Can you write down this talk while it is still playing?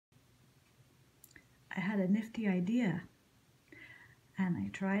I had a nifty idea, and I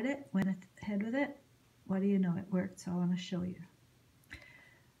tried it, went ahead with it. What do you know, it worked, so I want to show you.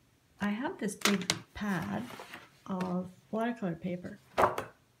 I have this big pad of watercolor paper,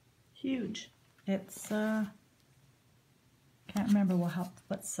 huge. It's can't remember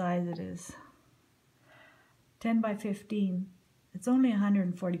what size it is. 10 by 15. It's only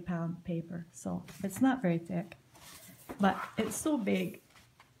 140 pound paper, so it's not very thick, but it's so big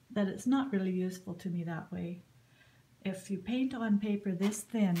that it's not really useful to me that way. If you paint on paper this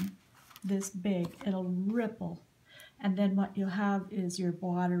thin, this big, it'll ripple, and then what you'll have is your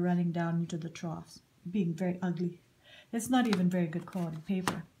water running down into the troughs, being very ugly. It's not even very good quality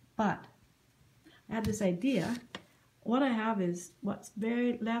paper, but I had this idea. What I have is what's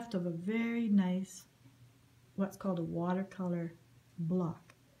left of a very nice, what's called a watercolor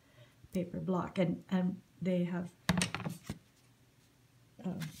block, paper block, and they have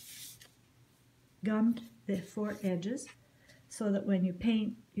gummed the 4 edges so that when you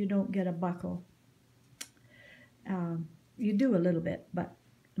paint you don't get a buckle. You do a little bit, but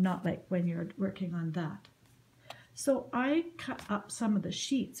not like when you're working on that. So I cut up some of the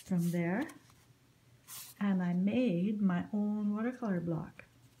sheets from there and I made my own watercolor block.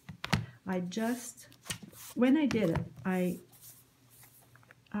 When I did it, I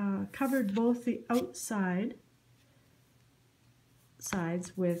covered both the outside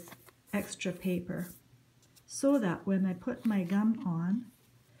sides with extra paper so that when I put my gum on,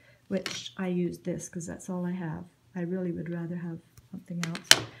 which I used this because that's all I have, I really would rather have something else.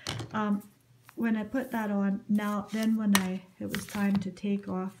 When I put that on, then when it was time to take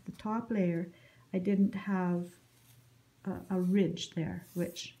off the top layer, I didn't have a ridge there,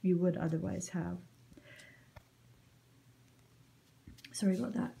 which you would otherwise have. Sorry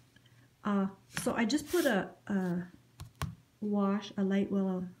about that. So I just put a light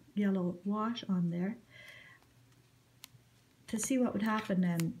yellow wash on there to see what would happen,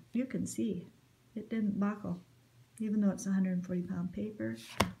 and you can see it didn't buckle. Even though it's 140 pound paper,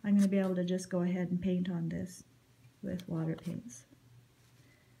 I'm going to be able to just go ahead and paint on this with water paints.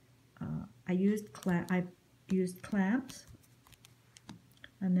 I used clamps,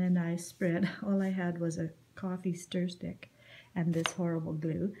 and then I spread, all I had was a coffee stir stick and this horrible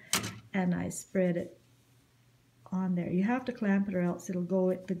glue, and I spread it on there. You have to clamp it or else the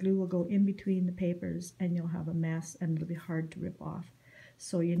glue will go in between the papers and you'll have a mess and it'll be hard to rip off.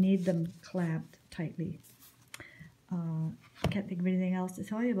 So you need them clamped tightly. I can't think of anything else to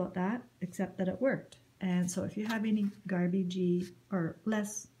tell you about that except that it worked. And so if you have any garbagey or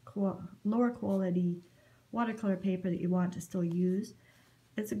lower quality watercolor paper that you want to still use,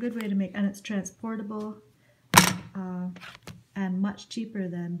 it's a good way to make, and it's transportable and much cheaper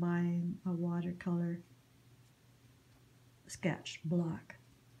than buying a watercolor sketch block.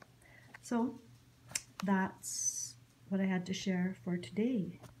 So that's what I had to share for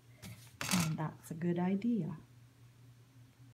today, and that's a good idea.